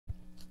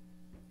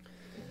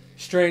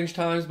Strange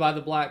Times by the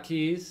Black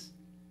Keys.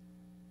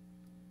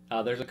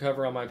 There's a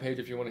cover on my page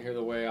if you want to hear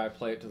the way I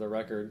play it to the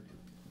record.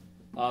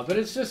 But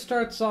it just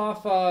starts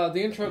off,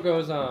 the intro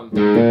goes,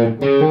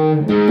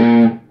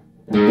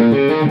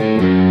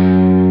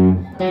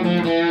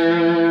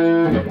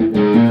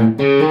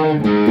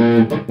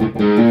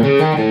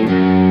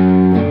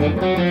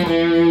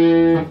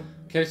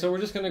 okay, so we're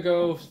just going to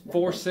go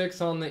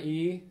 4-6 on the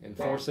E and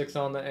 4-6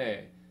 on the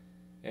A.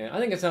 And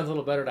I think it sounds a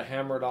little better to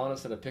hammer it on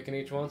instead of picking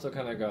each one, so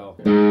kind of go.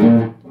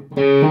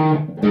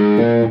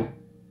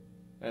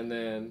 And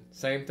then,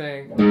 same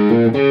thing.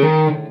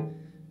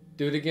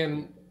 Do it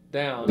again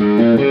down.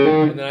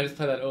 And then I just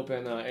play that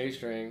open A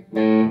string,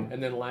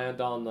 and then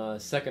land on the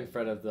 2nd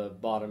fret of the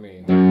bottom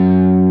E.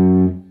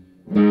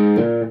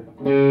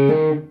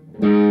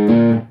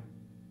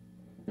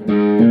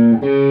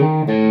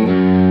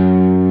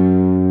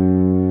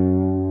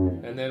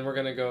 And then we're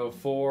going to go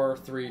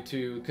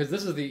 4-3-2, because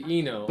this is the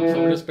E note,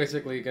 so we're just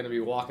basically going to be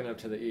walking up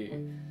to the E,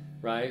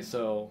 right?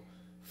 So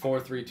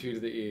 4-3-2 to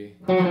the E,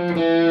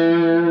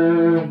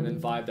 and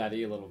then vibe that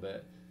E a little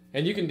bit.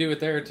 And you can do it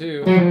there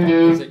too.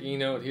 There's an E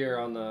note here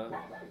on the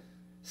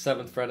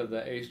 7th fret of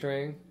the A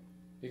string.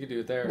 You can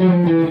do it there. You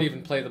can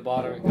even play the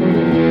bottom.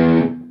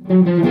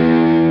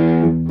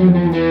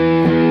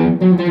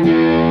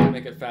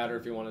 Make it fatter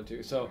if you wanted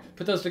to. So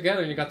put those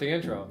together and you got the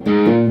intro.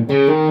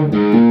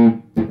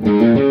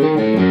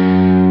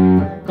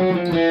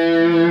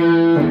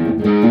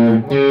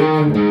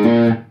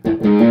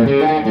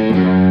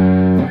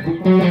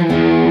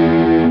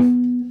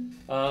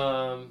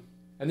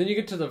 And then you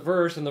get to the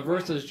verse, and the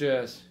verse is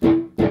just,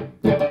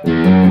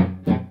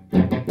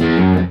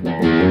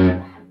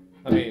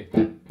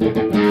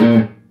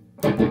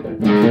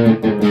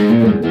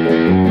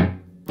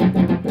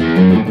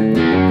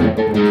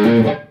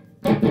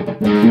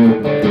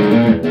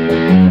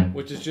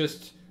 which is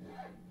just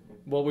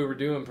what we were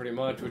doing pretty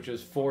much, which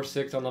is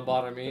 4-6 on the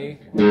bottom E.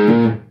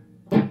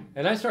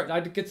 And I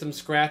get some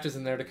scratches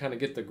in there to kind of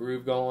get the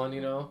groove going, you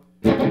know.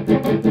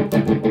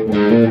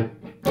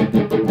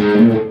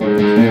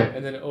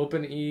 And then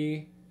open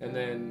E, and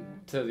then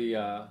to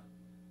the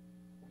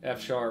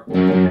F sharp,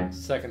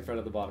 2nd fret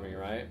of the bottom E,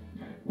 right?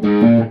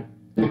 Then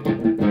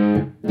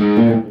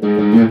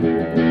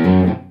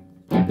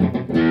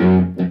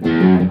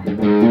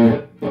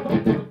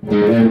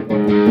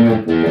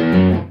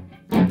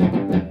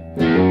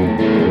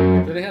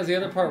it has the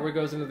other part where it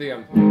goes into the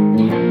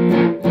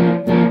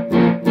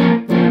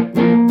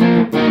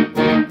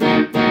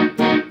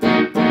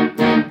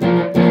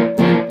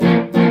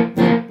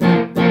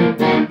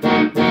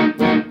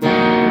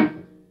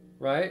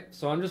right?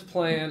 So I'm just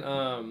playing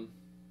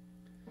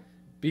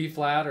B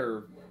flat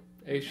or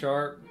A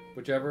sharp,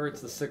 whichever.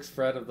 It's the 6th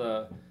fret of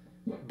the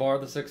bar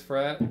of the 6th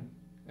fret,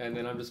 and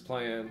then I'm just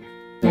playing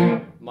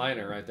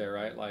minor right there,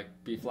 right? Like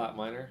B flat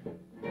minor.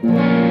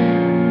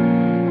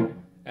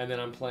 And then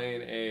I'm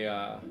playing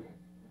a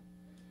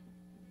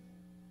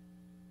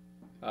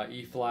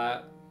E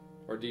flat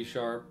or D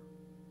sharp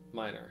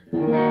minor.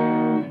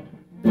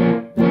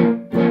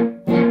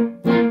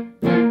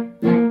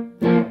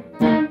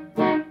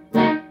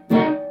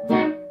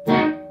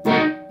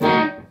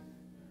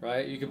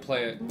 You can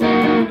play it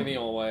any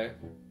old way,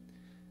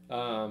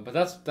 but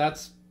I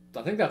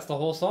think that's the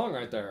whole song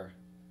right there.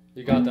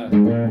 You got that.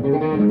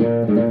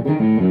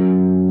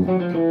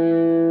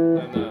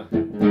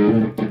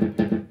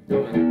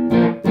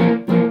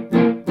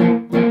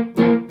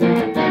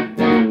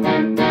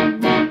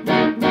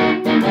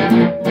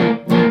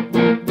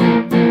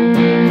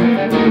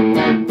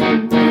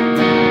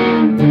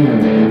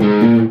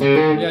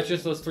 Yeah, it's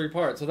just those 3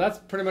 parts. So that's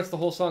pretty much the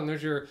whole song.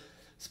 There's your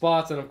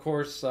spots, and of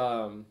course.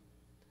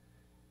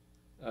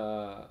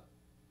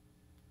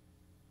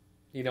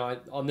 You know,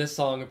 on this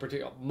song in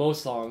particular,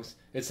 most songs,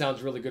 it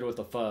sounds really good with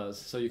the fuzz,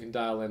 so you can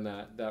dial in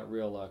that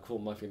real cool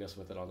muffiness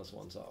with it on this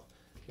one. So,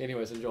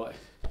 anyways, enjoy.